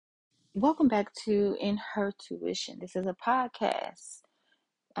Welcome back to In Her Tuition. This is a podcast.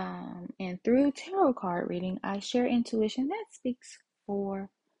 And through tarot card reading, I share intuition that speaks for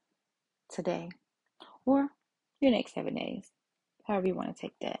today or your next 7 days, however you want to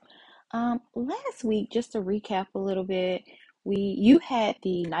take that. Last week, just to recap a little bit, you had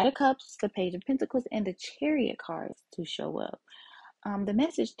the Knight of Cups, the Page of Pentacles, and the Chariot cards to show up. The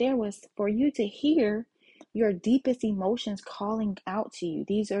message there was for you to hear your deepest emotions calling out to you.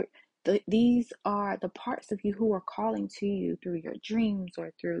 These are the parts of you who are calling to you through your dreams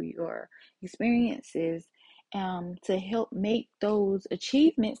or through your experiences, to help make those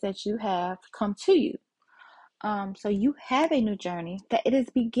achievements that you have come to you. So you have a new journey that it is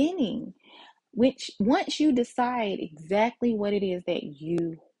beginning, which once you decide exactly what it is that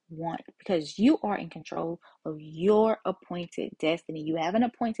you want, because you are in control of your appointed destiny. You have an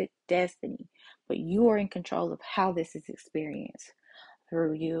appointed destiny, but you are in control of how this is experienced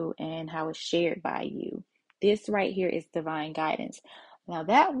through you and how it's shared by you. This right here is divine guidance. Now,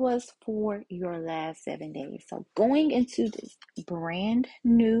 that was for your last 7 days. So, going into this brand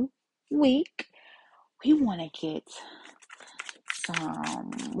new week, we want to get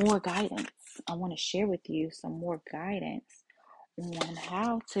some more guidance. I want to share with you some more guidance on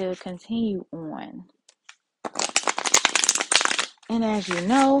how to continue on. And as you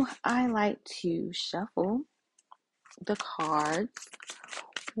know, I like to shuffle the cards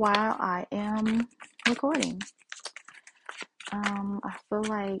while I am recording. I feel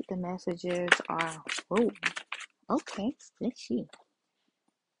like the messages are, oh, okay, let's see.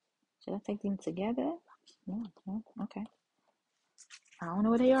 Should I take them together? No, okay. I don't know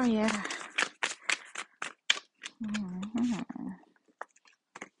where they are yet. Mm-hmm.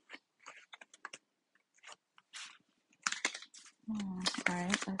 All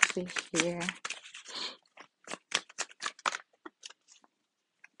right, let's see here.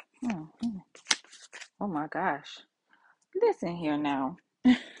 Mm-hmm. Oh my gosh. Listen here now.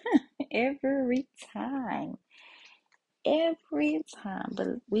 Every time. Every time. But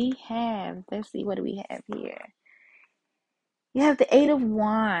we have, let's see, what do we have here? You have the Eight of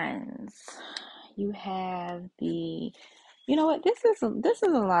Wands. You have you know what? This is a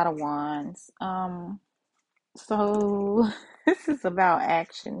lot of wands. So this is about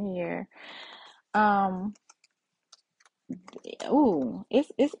action here. Um,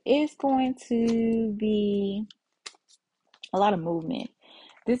 it's going to be a lot of movement.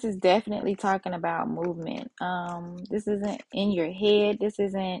 This is definitely talking about movement. This isn't in your head. This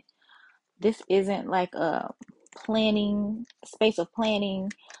isn't like a planning space of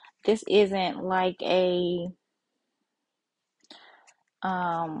planning. This isn't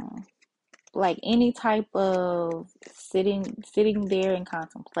um like any type of sitting there in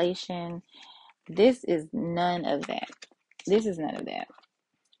contemplation. This is none of that. This is none of that.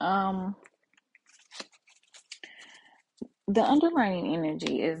 Um the underlying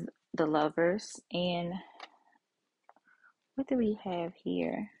energy is the Lovers, and what do we have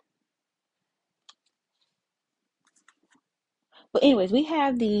here? But anyways, we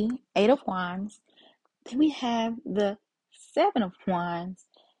have the Eight of Wands, then we have the Seven of Wands,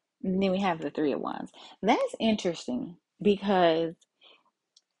 and then we have the Three of Wands. That's interesting because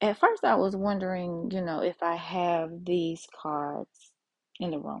at first I was wondering, if I have these cards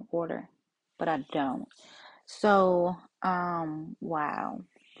in the wrong order, but I don't. So, wow.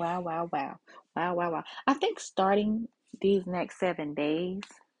 Wow, wow, wow. Wow, wow, wow. I think starting these next 7 days,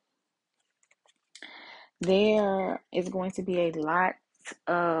 there is going to be a lot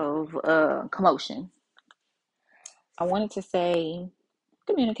of commotion. I wanted to say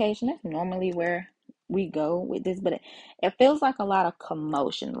communication. That's normally where we go with this, but it feels like a lot of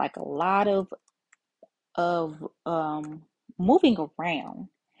commotion, like a lot of moving around.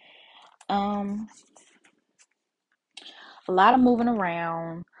 Um, a lot of moving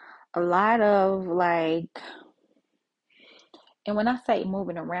around, a lot of and when I say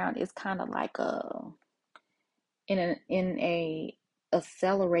moving around, it's kind of like in a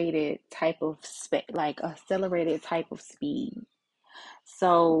accelerated type of accelerated type of speed.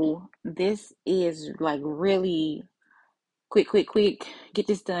 So this is like really quick, quick, quick. Get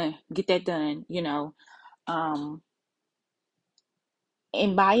this done, get that done. Um,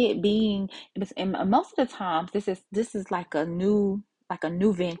 and by it being, and most of the times, this is like a new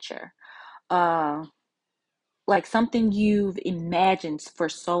venture. Uh, like something you've imagined for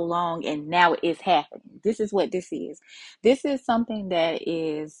so long and now it's happening. This is what this is. This is something that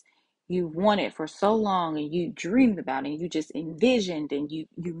is you wanted for so long and you dreamed about it and you just envisioned and you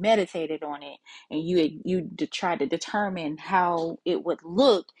meditated on it and you tried to determine how it would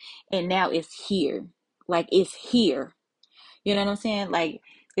look, and now it's here. Like it's here. You know what I'm saying? Like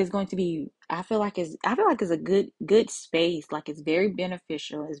It's going to be, I feel like it's a good space. Like, it's very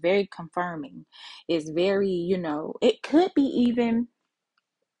beneficial, it's very confirming, it's very, it could be even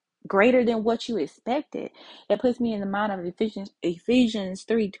greater than what you expected. It puts me in the mind of Ephesians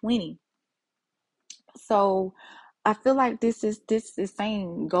 3:20. So I feel like this is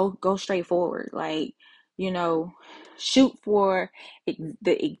saying, go straight forward. Like, you know, shoot for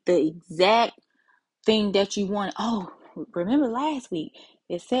the exact thing that you want. Oh, remember last week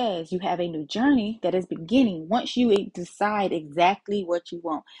it says you have a new journey that is beginning once you decide exactly what you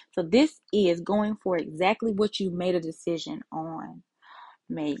want. So this is going for exactly what you made a decision on.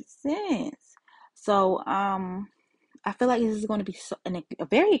 Makes sense. So I feel like this is going to be a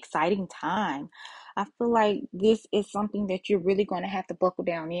very exciting time. I feel like this is something that you're really going to have to buckle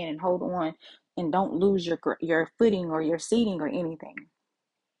down in and hold on, and don't lose your footing or your seating or anything.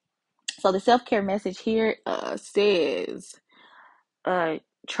 So the self-care message here says, uh,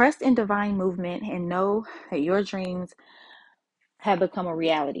 trust in divine movement and know that your dreams have become a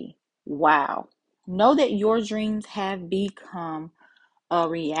reality. Wow. Know that your dreams have become a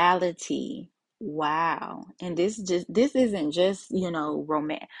reality. Wow. And this isn't just,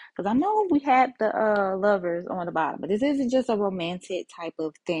 romance. Because I know we had the lovers on the bottom, but this isn't just a romantic type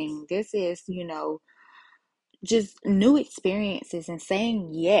of thing. This is, just new experiences and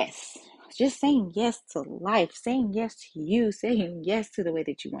saying yes. Just saying yes to life, saying yes to you, saying yes to the way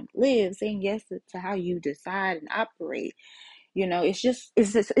that you want to live, saying yes to how you decide and operate.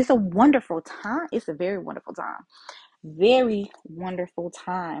 It's a wonderful time. It's a very wonderful time. Very wonderful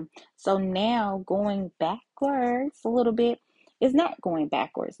time. So now going backwards a little bit, it's not going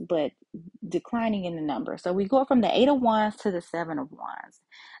backwards, but declining in the number. So we go from the Eight of Wands to the Seven of Wands.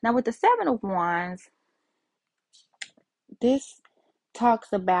 Now with the Seven of Wands, this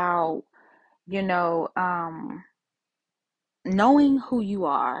talks about, you know, um, knowing who you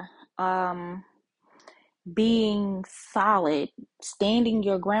are, um, being solid, standing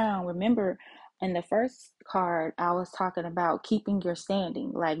your ground. Remember, in the first card, I was talking about keeping your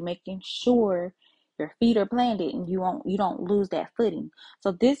standing, like making sure your feet are planted and you don't lose that footing.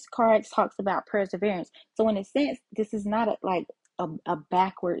 So this card talks about perseverance. So in a sense, this is not a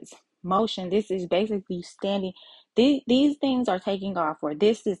backwards motion. This is basically standing. These things are taking off, or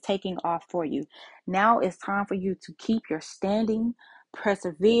this is taking off for you. Now it's time for you to keep your standing,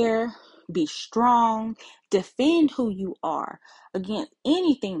 persevere, be strong, defend who you are against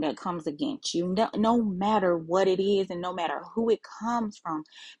anything that comes against you, no matter what it is and no matter who it comes from,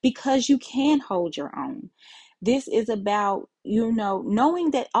 because you can hold your own. This is about,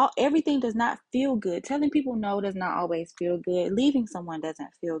 knowing that everything does not feel good. Telling people no does not always feel good. Leaving someone doesn't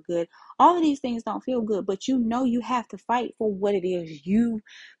feel good. All of these things don't feel good, but you have to fight for what it is you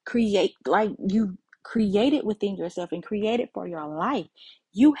create, like you created within yourself and created for your life.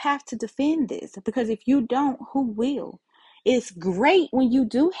 You have to defend this, because if you don't, who will? It's great when you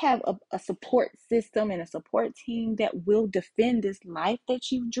do have a support system and a support team that will defend this life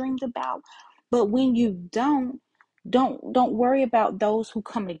that you've dreamed about. But when you don't worry about those who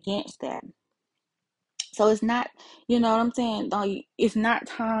come against that. So it's not, you know what I'm saying? It's not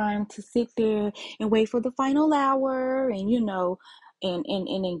time to sit there and wait for the final hour and,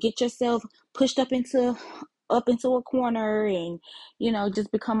 and then get yourself pushed up into a corner and,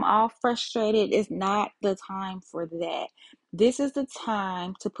 just become all frustrated. It's not the time for that. This is the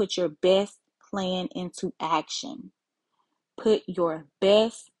time to put your best plan into action. Put your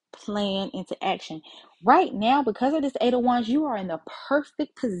best plan into action. Right now, because of this Eight of Wands, you are in the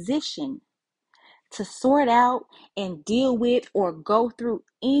perfect position to sort out and deal with or go through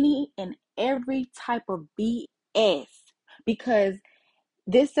any and every type of BS, because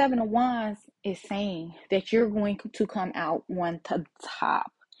this Seven of Wands is saying that you're going to come out one to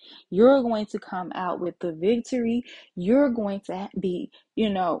top. You're going to come out with the victory. You're going to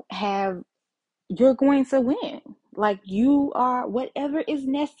you're going to win. Like, you are, whatever is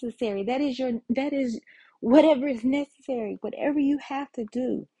necessary. That is whatever is necessary. Whatever you have to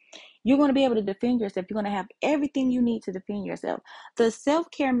do, you're going to be able to defend yourself. You're going to have everything you need to defend yourself. The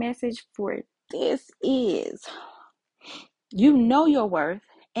self-care message for this is, you know your worth,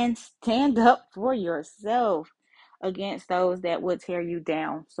 and stand up for yourself against those that would tear you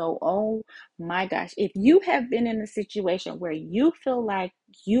down. So, oh my gosh, if you have been in a situation where you feel like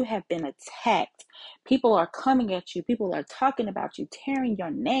you have been attacked, people are coming at you, people are talking about you, tearing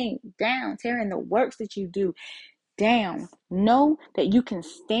your name down, tearing the works that you do down, know that you can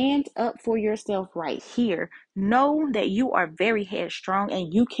stand up for yourself right here. Know that you are very headstrong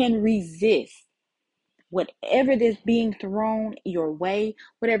and you can resist whatever is being thrown your way,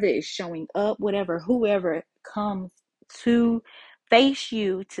 whatever is showing up, whoever comes to face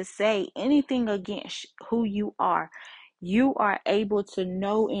you to say anything against who you are able to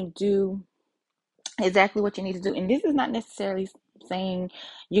know and do exactly what you need to do. And this is not necessarily saying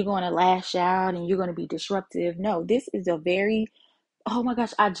you're going to lash out and you're going to be disruptive. No, this is a very, oh my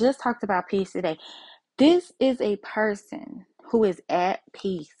gosh, I just talked about peace today. This is a person who is at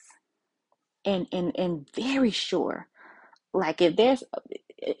peace and very sure. Like if there's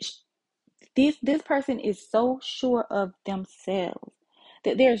this person is so sure of themselves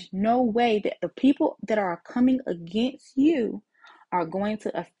that there's no way that the people that are coming against you are going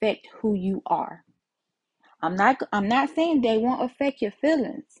to affect who you are. I'm not saying they won't affect your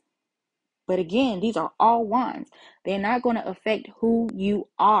feelings. But again, these are all wands. They're not going to affect who you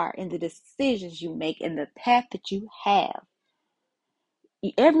are and the decisions you make and the path that you have.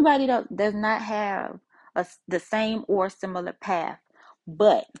 Everybody does not have the same or similar path,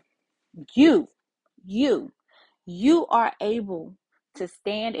 but you, you, you are able to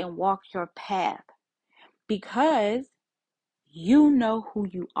stand and walk your path because you know who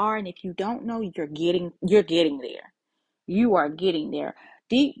you are, and if you don't know, you're getting there. You are getting there.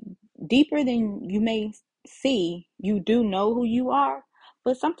 Deeper than you may see, you do know who you are.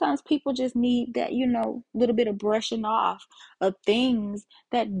 But sometimes people just need that, little bit of brushing off of things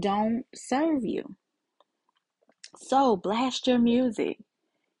that don't serve you. So blast your music,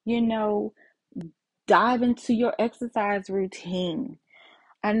 you know, dive into your exercise routine.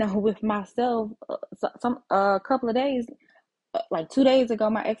 I know with myself, a couple of days, like 2 days ago,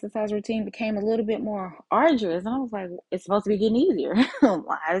 my exercise routine became a little bit more arduous. And I was like, it's supposed to be getting easier.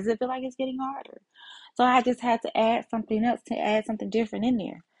 Why does it feel like it's getting harder? So I just had to add something else, to add something different in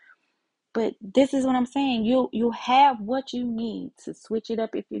there. But this is what I'm saying. You have what you need to switch it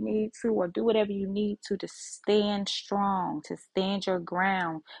up if you need to, or do whatever you need to stand strong, to stand your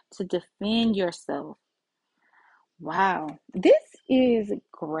ground, to defend yourself. Wow. This is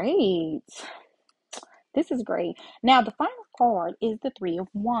great. This is great. Now, the final card is the Three of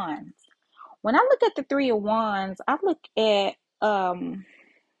Wands. When I look at the Three of Wands, I look at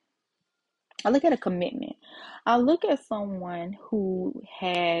a commitment. I look at someone who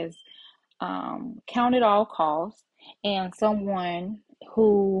has counted all costs, and someone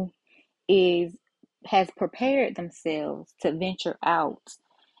who is has prepared themselves to venture out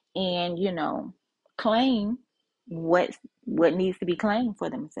and claim what needs to be claimed for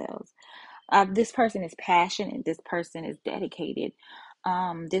themselves. This person is passionate. This person is dedicated.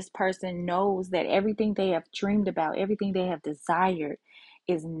 This person knows that everything they have dreamed about, everything they have desired,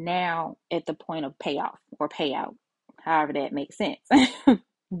 is now at the point of payoff or payout, however that makes sense.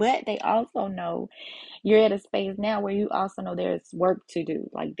 But they also know you're at a space now where you also know there's work to do.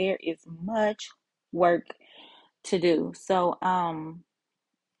 Like there is much work to do. So,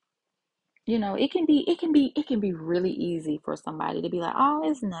 it can be really easy for somebody to be like,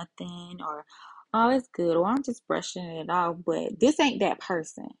 oh, it's nothing, or oh, it's good, or I'm just brushing it off. But this ain't that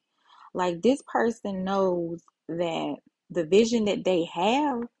person. Like this person knows that the vision that they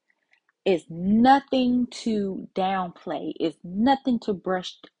have is nothing to downplay. It's nothing to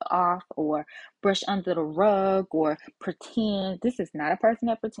brush off or brush under the rug or pretend. This is not a person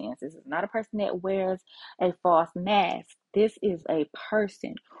that pretends. This is not a person that wears a false mask. This is a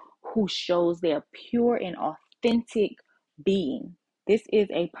person who shows their pure and authentic being. This is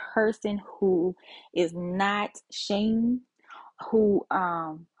a person who is not shamed, who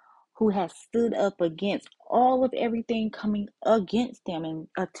has stood up against all of everything coming against them and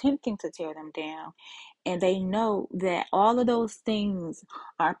attempting to tear them down. And they know that all of those things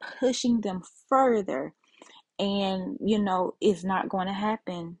are pushing them further, and it's not going to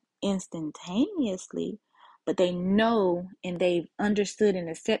happen instantaneously, but they know and they've understood and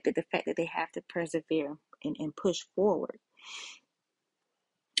accepted the fact that they have to persevere and push forward,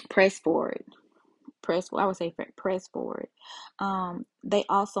 press forward. I would say press forward. They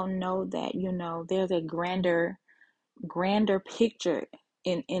also know that there's a grander picture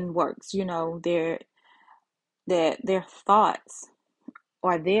in works. Their thoughts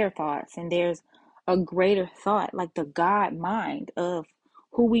are their thoughts, and there's a greater thought, like the God mind of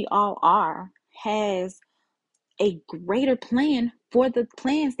who we all are has a greater plan for the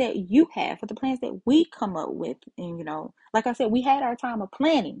plans that you have, for the plans that we come up with. And, like I said, we had our time of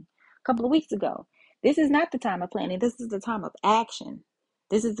planning a couple of weeks ago. This is not the time of planning. This is the time of action.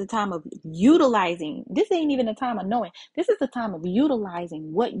 This is the time of utilizing. This ain't even the time of knowing. This is the time of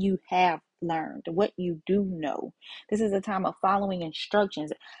utilizing what you have learned, what you do know. This is a time of following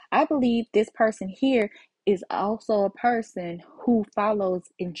instructions. I believe this person here is also a person who follows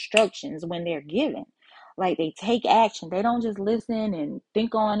instructions when they're given. Like they take action. They don't just listen and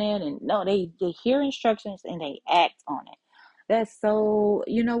think on it. And no, they hear instructions and they act on it. That's so,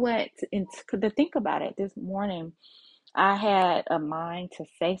 you know what? And to think about it, this morning, I had a mind to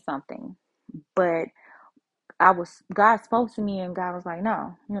say something, but God spoke to me and God was like,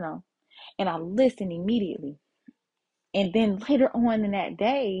 no, and I listened immediately. And then later on in that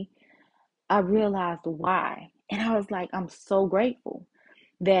day, I realized why. And I was like, I'm so grateful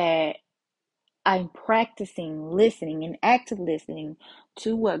that I'm practicing listening and active listening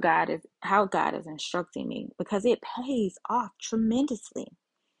to how God is instructing me, because it pays off tremendously.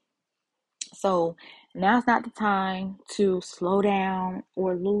 So now's not the time to slow down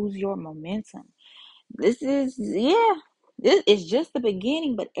or lose your momentum. This is just the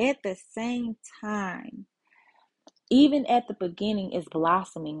beginning, but at the same time, even at the beginning, is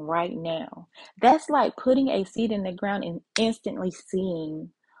blossoming right now. That's like putting a seed in the ground and instantly seeing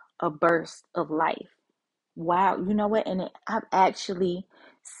a burst of life. Wow, you know what? I've actually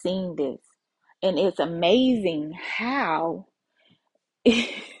seen this, and it's amazing how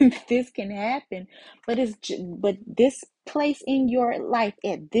this can happen. But this place in your life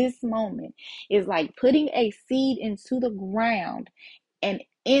at this moment is like putting a seed into the ground and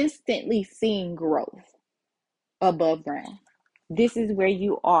instantly seeing growth above ground. This is where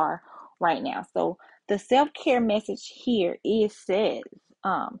you are right now. So the self-care message here is says,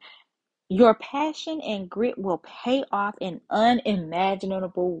 your passion and grit will pay off in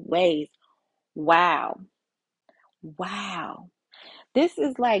unimaginable ways. Wow. Wow. This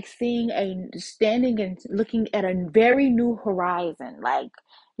is like standing and looking at a very new horizon. Like,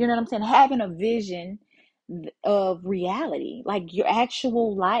 you know what I'm saying? Having a vision of reality, like your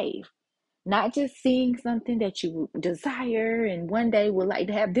actual life, not just seeing something that you desire and one day would like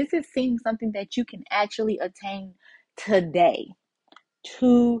to have. This is seeing something that you can actually attain today.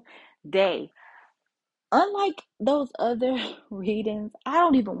 Today. Unlike those other readings, I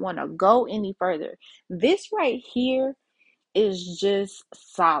don't even want to go any further. This right here is just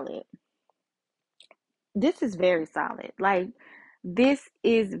solid. This is very solid. Like, this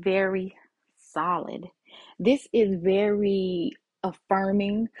is very solid. This is very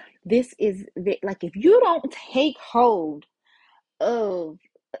affirming. This is like, if you don't take hold of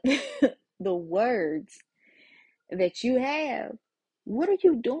the words that you have, what are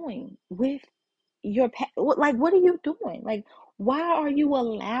you doing with like, what are you doing? Like, why are you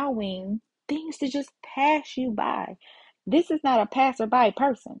allowing things to just pass you by? This is not a passerby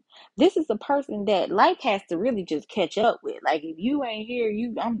person. This is a person that life has to really just catch up with. Like, if you ain't here,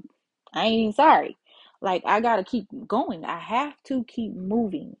 I ain't even sorry. Like, I gotta keep going. I have to keep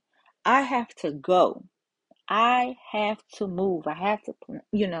moving. I have to go. I have to move. I have to,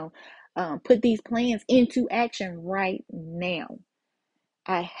 put these plans into action right now.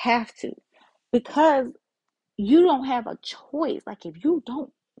 I have to, because you don't have a choice. Like, if you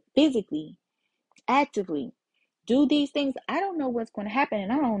don't physically, actively do these things, I don't know what's going to happen,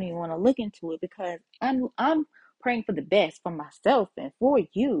 and I don't even want to look into it, because I'm praying for the best for myself and for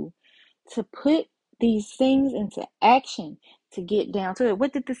you to put these things into action, to get down to it.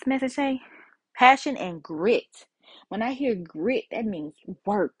 What did this message say? Passion and grit. When I hear grit, that means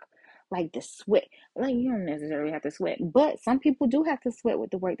work, like the sweat. Like, you don't necessarily have to sweat, but some people do have to sweat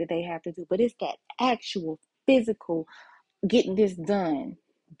with the work that they have to do. But it's that actual physical getting this done,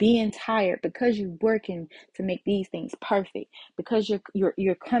 being tired because you're working to make these things perfect, because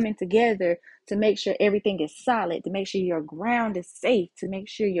you're coming together to make sure everything is solid, to make sure your ground is safe, to make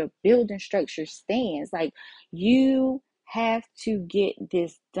sure your building structure stands. Like, you have to get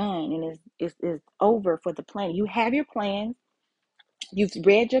this done, and it's over for the plan. You have your plans. You've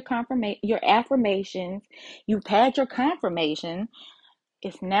read your affirmations. You've had your confirmation.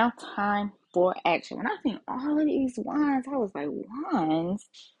 It's now time for action. When I think all of these wands, I was like, wands.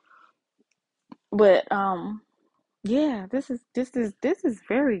 But yeah, this is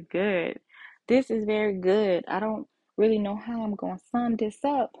very good. This is very good. I don't really know how I'm going to sum this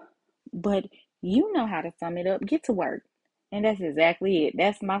up, but you know how to sum it up. Get to work. And that's exactly it.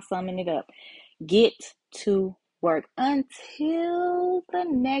 That's my summing it up. Get to work. Until the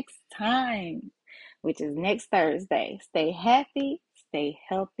next time, which is next Thursday. Stay happy, stay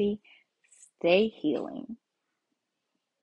healthy, stay healing.